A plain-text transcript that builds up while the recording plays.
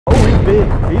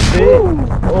big. He's big. Woo.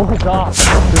 Oh gosh.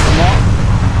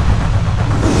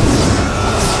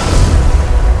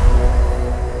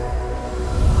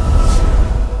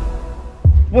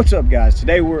 What's up, guys?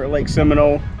 Today we're at Lake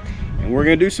Seminole and we're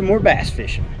gonna do some more bass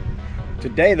fishing.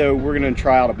 Today though, we're gonna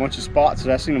try out a bunch of spots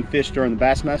that I seen them fish during the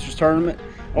Bassmasters tournament.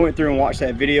 I went through and watched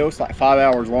that video. It's like 5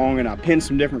 hours long, and I pinned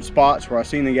some different spots where I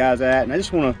seen the guys at, and I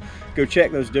just want to go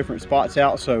check those different spots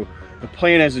out. So the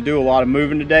plan is to do a lot of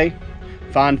moving today,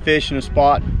 find fish in a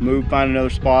spot, move, find another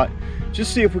spot,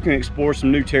 just see if we can explore some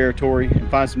new territory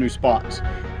and find some new spots.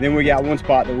 And then we got one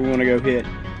spot that we want to go hit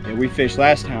that we fished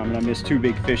last time, and I missed 2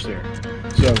 big fish there.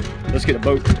 So let's get the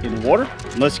boat in the water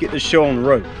and let's get this show on the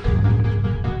road.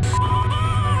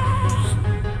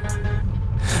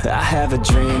 I have a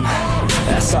dream,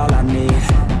 that's all I need.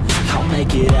 I'll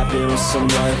make it happen with some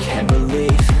work and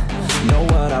belief. Know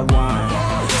what I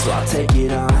want, so I'll take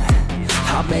it on.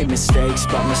 I've made mistakes,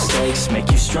 but mistakes make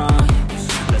you strong.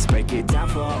 Let's break it down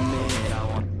for a minute.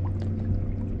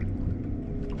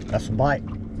 That's a bite.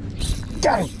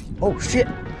 Got him! Oh shit!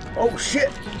 Oh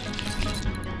shit!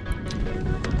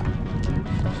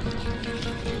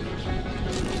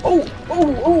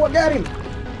 Oh, I got him!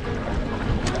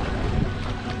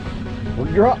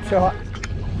 Drop shot.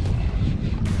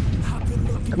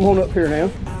 Come on up here now.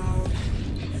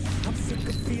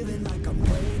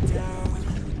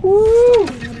 Woo!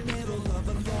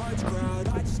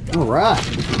 All right.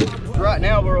 Right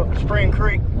now we're up Spring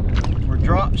Creek. We're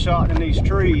drop shotting in these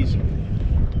trees.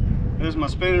 This is my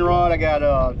spinning rod. I got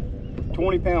a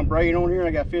 20-pound braid on here.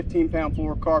 I got 15-pound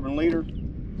fluorocarbon leader.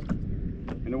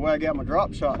 And the way I got my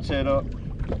drop shot set up,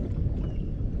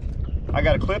 I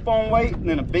got a clip-on weight and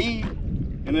then a bead,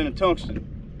 and then a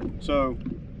tungsten. So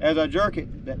as I jerk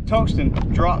it, that tungsten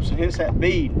drops and hits that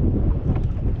bead,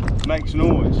 makes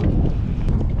noise.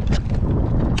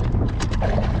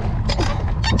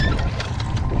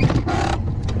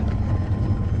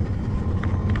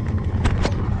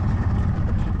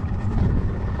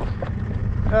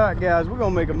 All right guys, we're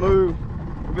gonna make a move.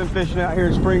 We've been fishing out here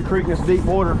in Spring Creek in this deep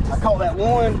water. I caught that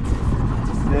one,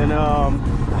 then I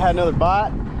had another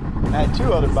bite. I had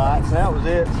 2 other bites and that was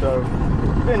it. So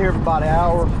been here for about an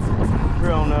hour. We're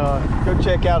gonna go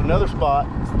check out another spot.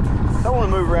 Don't want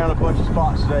to move around a bunch of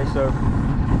spots today, so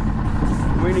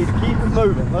we need to keep it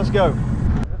moving. Let's go.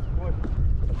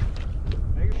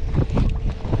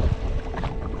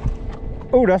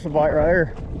 Oh, that's a bite right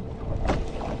there.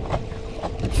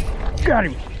 Got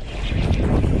him.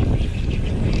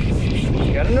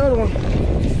 Got another one.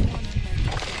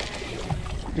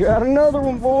 Got another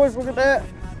one, boys. Look at that.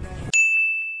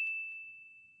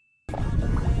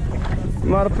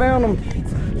 Might have found them.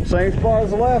 Same spot as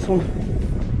the last one.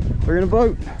 They're in a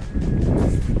boat.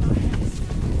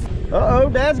 Uh-oh,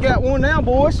 Dad's got one now,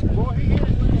 boys.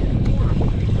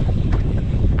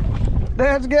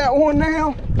 Dad's got one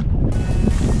now.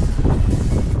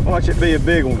 Watch it be a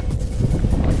big one.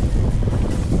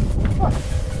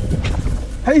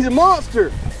 He's a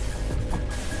monster.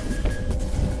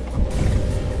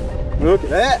 Look at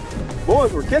that.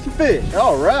 Boys, we're catching fish.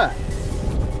 All right.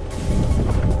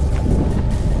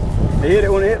 They hit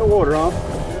it when it hit the water, huh?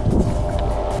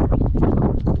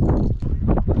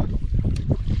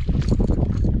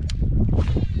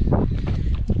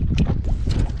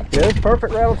 Yeah, it's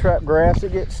perfect rattle trap grass.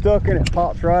 It gets stuck and it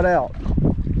pops right out.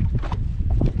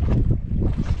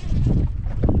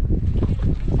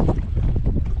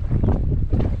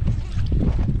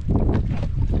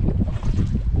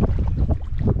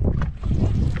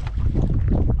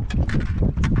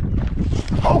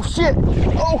 Oh shit!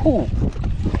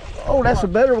 Oh, that's a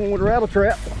better one with a rattle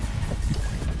trap.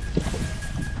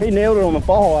 He nailed it on the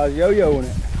fall. I was yo-yoing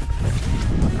it.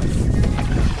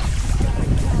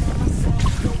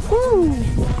 Woo!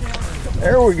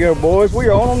 There we go, boys. We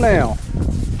are on them now.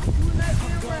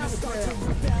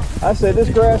 I said this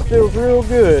grass feels real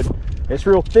good. It's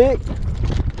real thick,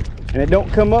 and it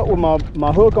don't come up with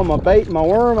my hook on my bait and my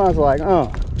worm. I was like,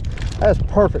 that's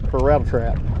perfect for a rattle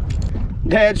trap.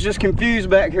 Dad's just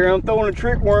confused back here. I'm throwing a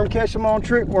trick worm, catch them on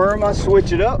trick worm. I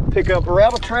switch it up, pick up a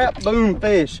rattle trap, boom,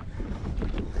 fish.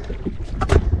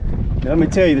 Now, let me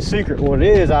tell you the secret. What it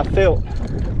is, I felt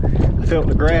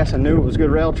the grass. I knew it was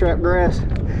good rattle trap grass.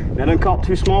 And I done caught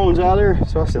 2 small ones out there.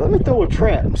 So I said, let me throw a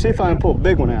trap and see if I can pull a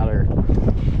big one out of there.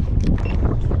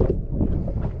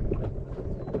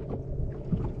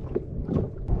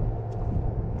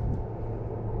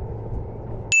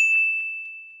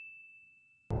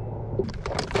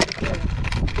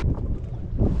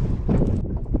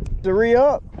 To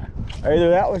re-up,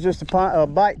 either that was just a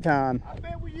bite time.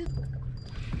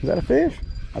 Is that a fish?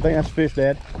 I think that's a fish,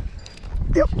 Dad.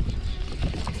 Yep.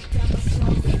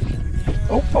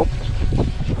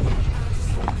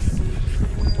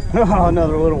 Oh,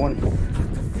 another little one.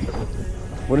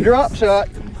 With a drop shot.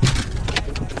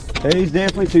 He's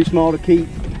definitely too small to keep.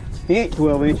 He ain't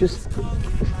 12 inches.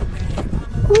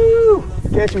 Woo!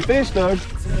 Catching fish though.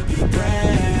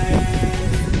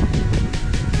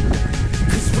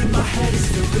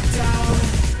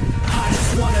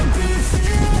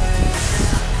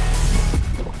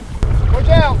 Watch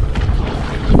out!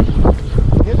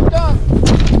 Get stuck!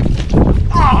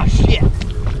 Oh shit!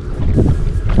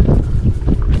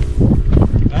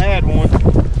 I had one.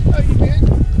 Oh, you did?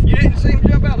 You didn't see him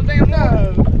jump out the damn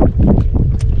water?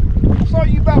 No. I saw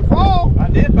you about fall. I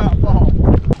did about fall.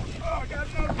 Oh, I got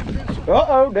another one.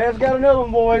 Uh-oh, Dad's got another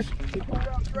one, boys. He's pulling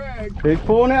out drag. He's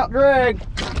pulling out drag.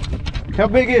 How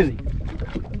big is he?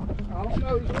 I don't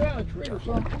know. He's around a tree or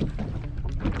something.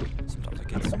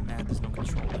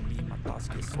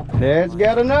 Dad's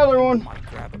got another one.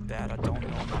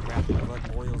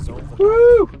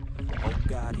 Woo!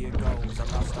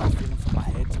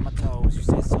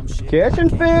 Catching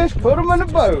fish, put them in the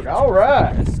boat. All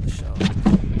right.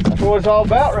 That's what it's all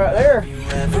about right there.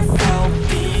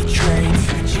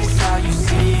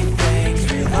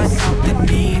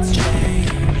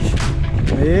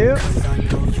 Yep.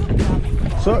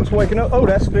 Sucks waking up. Oh,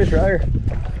 that's a fish right here.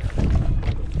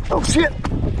 Oh, shit.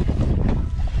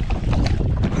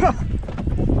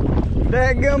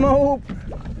 Daggum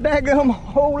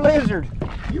old lizard.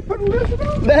 You put a lizard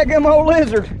on? Daggum old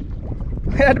lizard.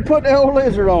 Had to put the old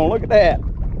lizard on. Look at that.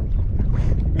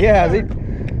 Guys,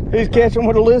 he's catching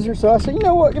with a lizard, so I said, you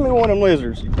know what? Give me one of them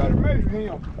lizards. You better measure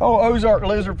him. Oh, Ozark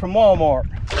lizard from Walmart.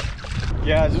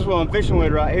 Guys, this is what I'm fishing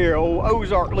with right here. Old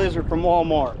Ozark lizard from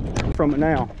Walmart. From it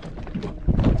now.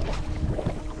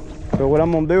 So what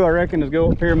I'm gonna do, I reckon, is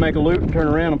go up here and make a loop and turn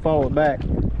around and follow it back.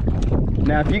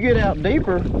 Now, if you get out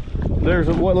deeper, there's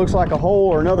what looks like a hole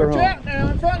or another hole. Watch out now,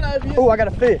 in front of you. Oh, I got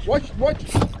a fish. Watch.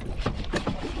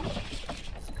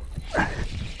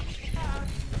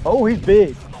 Oh, he's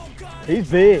big. He's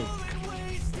big.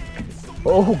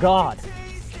 Oh, God.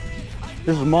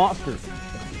 This is a monster.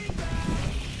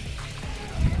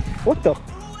 What the?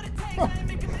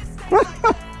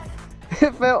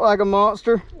 It felt like a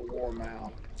monster. Warm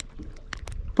out.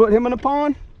 Put him in a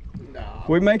pond? No.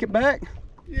 We make it back?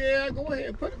 Yeah, go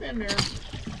ahead. Put him in there.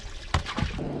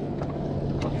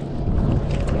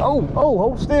 Oh,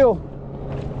 hold still.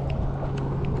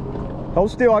 Hold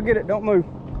still, I'll get it. Don't move.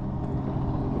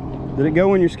 Did it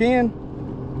go in your skin?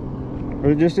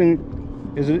 Or is it just in,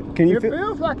 is it, can you feel? It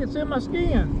feels like it's in my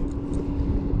skin.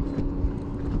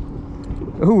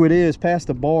 Oh, it is, past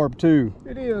the barb too.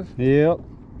 It is. Yep.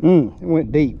 It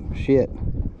went deep, shit.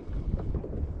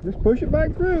 Just push it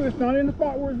back through. It's not in the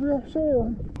spot where it's real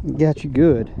sore. Got you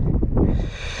good.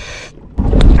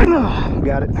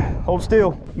 Got it. Hold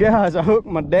still. Guys, I hooked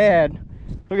my dad.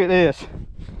 Look at this.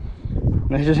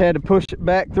 I just had to push it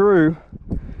back through.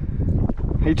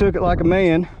 He took it like a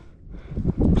man.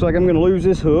 Looks like I'm gonna lose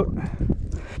this hook.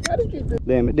 How did you do?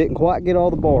 Damn, it didn't quite get all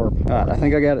the barb. All right, I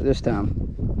think I got it this time.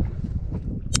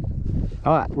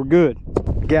 All right, we're good.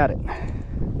 Got it.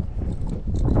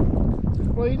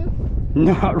 Bleeding?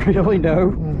 Not really,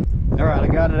 no. All right, I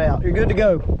got it out. You're good to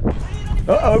go.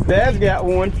 Uh-oh, Dad's got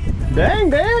one. Dang,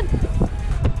 Dad.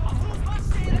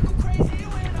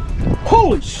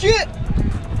 Holy shit.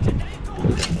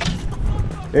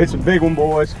 It's a big one,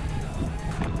 boys.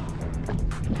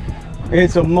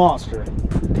 It's a monster.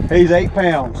 He's 8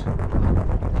 pounds.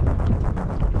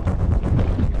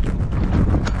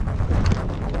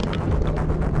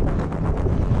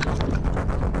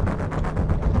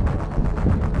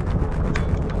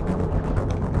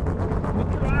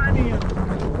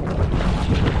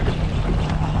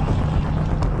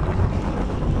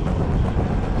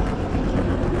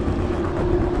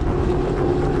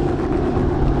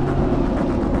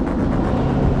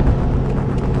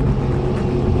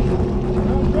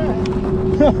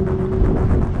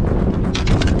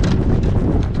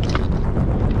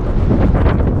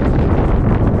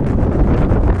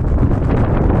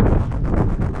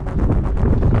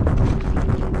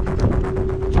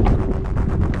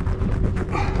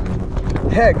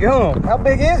 Heckgum, how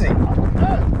big is he?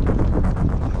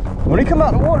 When he come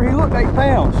out of the water, he looked 8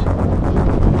 pounds.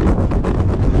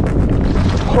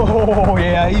 Oh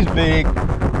yeah, he's big.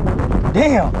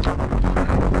 Damn.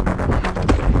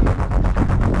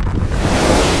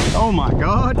 Oh my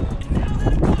God.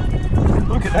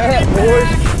 Look at that,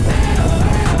 boys.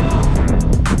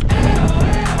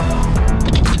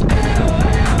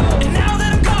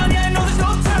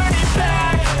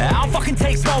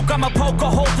 Take smoke, I'ma poke a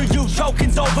hole through you,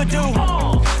 choking's overdue.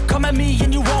 Come at me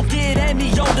and you won't get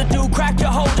any older, dude. Crack your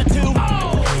holder too.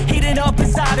 Heating up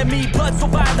inside of me, blood so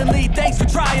violently. Thanks for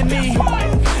trying me.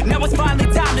 Now it's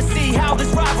finally time to see how this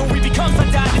rivalry becomes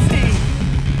a dynasty.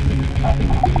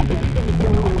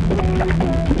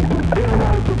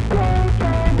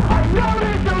 I know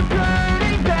there's no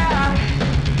turning back.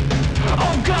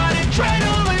 Oh God,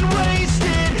 adrenaline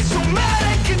wasted, so mad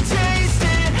I can taste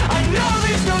it. I know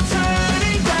there's no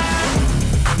turning back.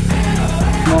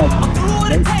 I'll do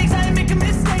what it takes, I ain't making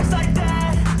mistakes like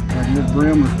that. Like this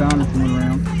brim was found coming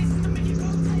around.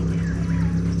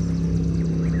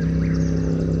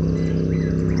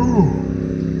 Ooh,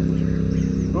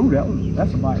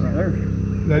 that's a bite right there.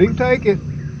 Let him take it.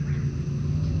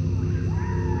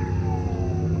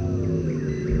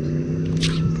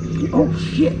 Oh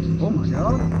shit! Oh my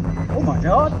god! Oh my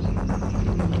god!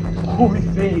 Oh, he's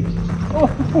big!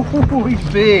 Oh, he's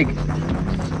big!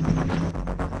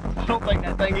 I don't think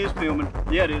that thing is filming.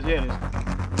 Yeah, it is. Yeah,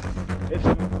 it is. It's.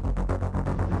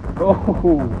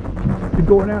 Oh, You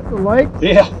going out to the lake?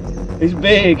 yeah, he's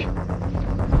big.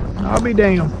 I'll be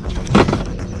damned.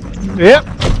 Yep.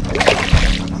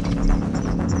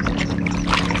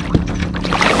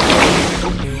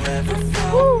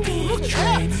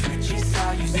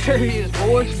 There he is,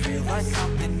 boys.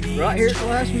 Right here at the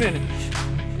last minute.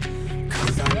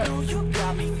 I know you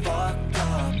got me fucked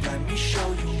up. Let me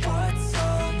show you